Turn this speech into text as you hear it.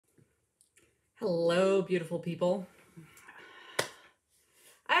Hello, beautiful people.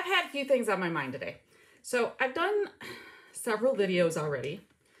 I've had a few things on my mind today. So I've done several videos already,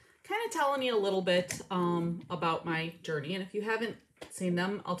 kind of telling you a little bit about my journey. And if you haven't seen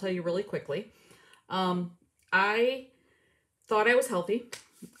them, I'll tell you really quickly. I thought I was healthy.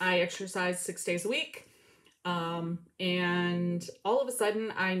 I exercised 6 days a week. And all of a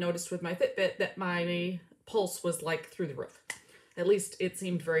sudden I noticed with my Fitbit that my pulse was like through the roof. At least it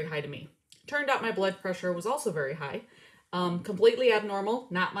seemed very high to me. Turned out my blood pressure was also very high. Completely abnormal,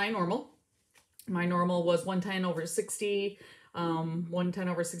 not my normal. My normal was 110/60,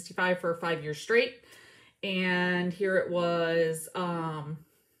 110/65 for 5 years straight. And here it was, I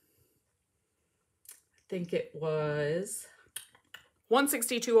think it was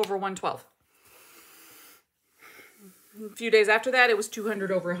 162/112. A few days after that, it was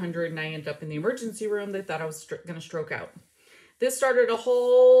 200/100, and I ended up in the emergency room. They thought I was going to stroke out. This started a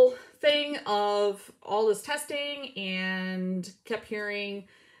whole thing of all this testing and kept hearing,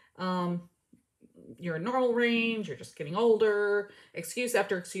 you're in normal range, you're just getting older, excuse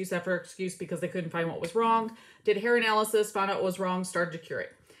after excuse after excuse because they couldn't find what was wrong. Did hair analysis, found out what was wrong, started to cure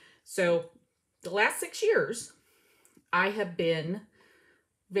it. So the last 6 years, I have been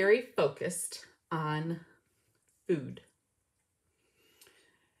very focused on food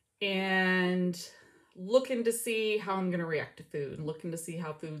and looking to see how I'm going to react to food and looking to see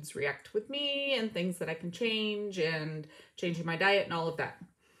how foods react with me and things that I can change and changing my diet and all of that.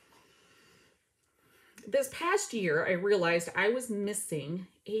 This past year, I realized I was missing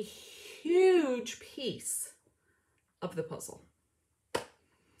a huge piece of the puzzle.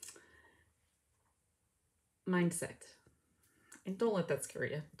 Mindset. And don't let that scare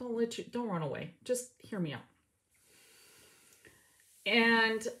you. Don't run away. Just hear me out.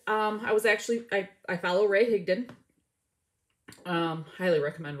 And I was actually, I follow Ray Higdon. Highly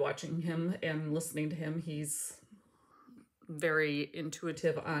recommend watching him and listening to him. He's very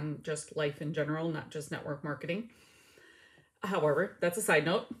intuitive on just life in general, not just network marketing. However, that's a side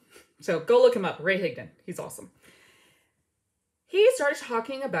note. So go look him up, Ray Higdon. He's awesome. He started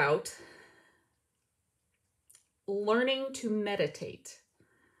talking about learning to meditate.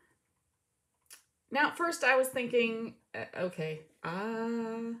 Now, at first I was thinking, okay,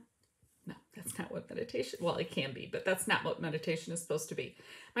 no, that's not what meditation, well, it can be, but that's not what meditation is supposed to be.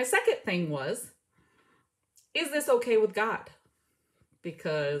 My second thing was, is this okay with God?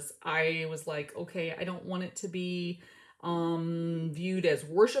 Because I was like, okay, I don't want it to be viewed as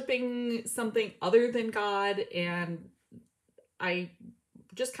worshiping something other than God, and I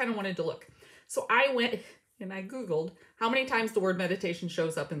just kind of wanted to look. So I went and I Googled how many times the word meditation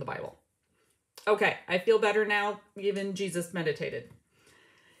shows up in the Bible. Okay, I feel better now. Even Jesus meditated.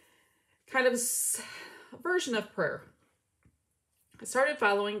 Kind of a version of prayer. I started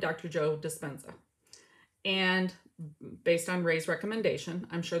following Dr. Joe Dispenza. And based on Ray's recommendation,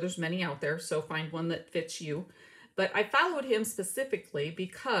 I'm sure there's many out there, so find one that fits you. But I followed him specifically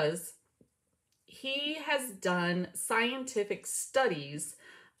because he has done scientific studies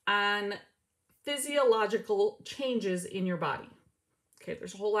on physiological changes in your body. Okay,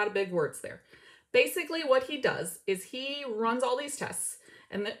 there's a whole lot of big words there. Basically, what he does is he runs all these tests,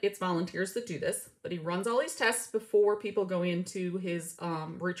 and it's volunteers that do this, but he runs all these tests before people go into his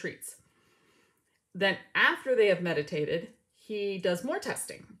retreats. Then after they have meditated, he does more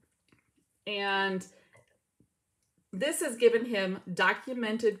testing. And this has given him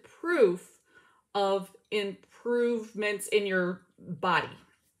documented proof of improvements in your body.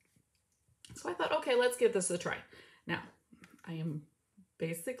 So I thought, okay, let's give this a try. Now, I am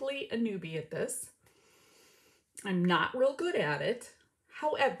basically a newbie at this. I'm not real good at it.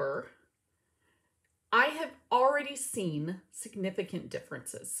 However, I have already seen significant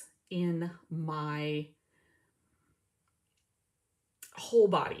differences in my whole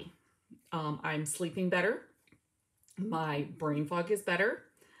body. I'm sleeping better. My brain fog is better.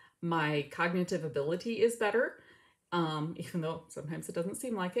 My cognitive ability is better. Even though sometimes it doesn't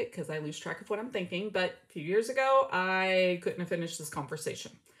seem like it because I lose track of what I'm thinking. But a few years ago, I couldn't have finished this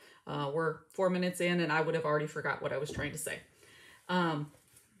conversation. We're 4 minutes in and I would have already forgot what I was trying to say.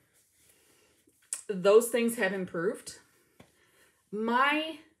 Those things have improved.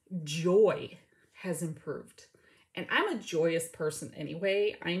 My joy has improved. And I'm a joyous person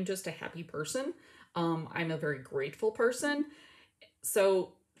anyway. I'm just a happy person. I'm a very grateful person.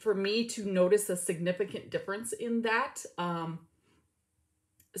 So for me to notice a significant difference in that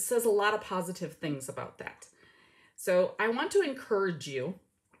says a lot of positive things about that. So I want to encourage you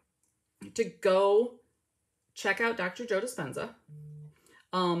to go check out Dr. Joe Dispenza.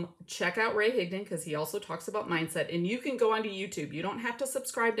 Check out Ray Higdon because he also talks about mindset. And you can go onto YouTube. You don't have to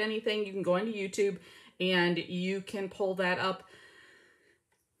subscribe to anything. You can go onto YouTube and you can pull that up.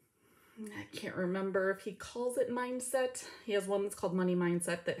 I can't remember if he calls it mindset. He has one that's called money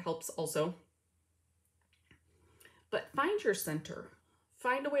mindset that helps also. But find your center.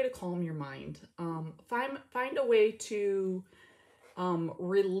 Find a way to calm your mind. Find a way to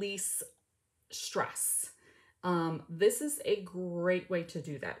release stress. This is a great way to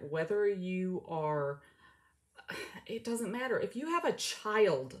do that. Whether you are, it doesn't matter. If you have a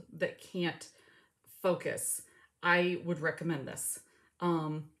child that can't focus, I would recommend this.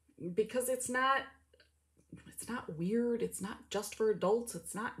 Because it's not weird. It's not just for adults.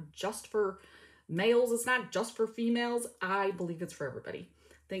 It's not just for males. It's not just for females. I believe it's for everybody.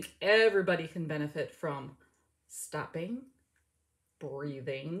 I think everybody can benefit from stopping,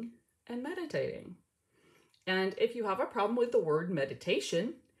 breathing, and meditating. And if you have a problem with the word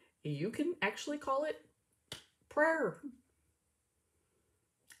meditation, you can actually call it prayer.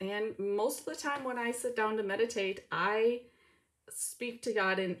 And most of the time when I sit down to meditate, I speak to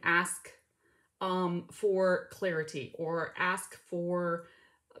God and ask for clarity, or ask for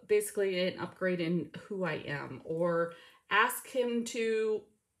basically an upgrade in who I am, or ask him to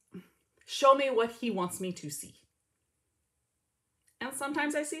show me what he wants me to see. And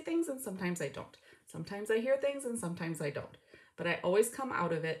sometimes I see things and sometimes I don't. Sometimes I hear things and sometimes I don't. But I always come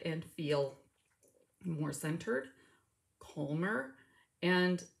out of it and feel more centered, calmer,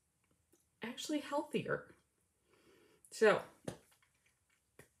 and actually healthier. So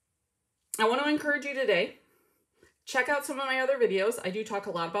I want to encourage you today, check out some of my other videos. I do talk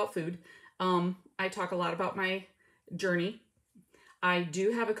a lot about food. I talk a lot about my journey. I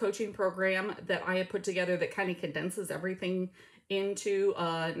do have a coaching program that I have put together that kind of condenses everything into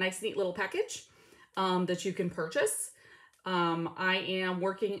a nice, neat little package that you can purchase. I am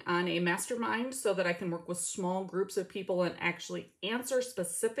working on a mastermind so that I can work with small groups of people and actually answer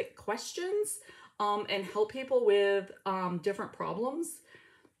specific questions and help people with different problems.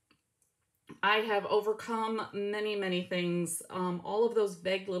 I have overcome many, many things, all of those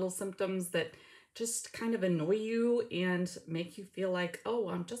vague little symptoms that just kind of annoy you and make you feel like, oh,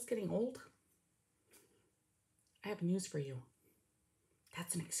 I'm just getting old. I have news for you.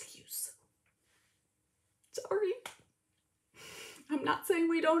 That's an excuse. Sorry. I'm not saying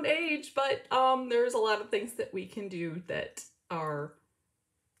we don't age, but there's a lot of things that we can do that are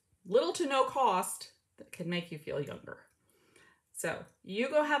little to no cost that can make you feel younger. So you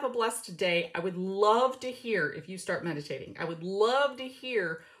go have a blessed day. I would love to hear if you start meditating. I would love to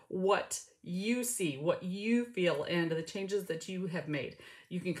hear what you see, what you feel, and the changes that you have made.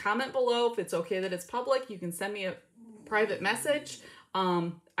 You can comment below if it's okay that it's public. You can send me a private message.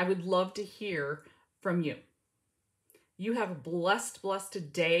 I would love to hear from you. You have a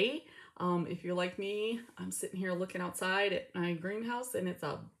blessed day. If you're like me, I'm sitting here looking outside at my greenhouse and it's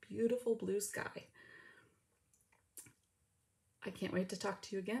a beautiful blue sky. I can't wait to talk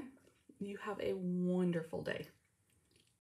to you again. You have a wonderful day.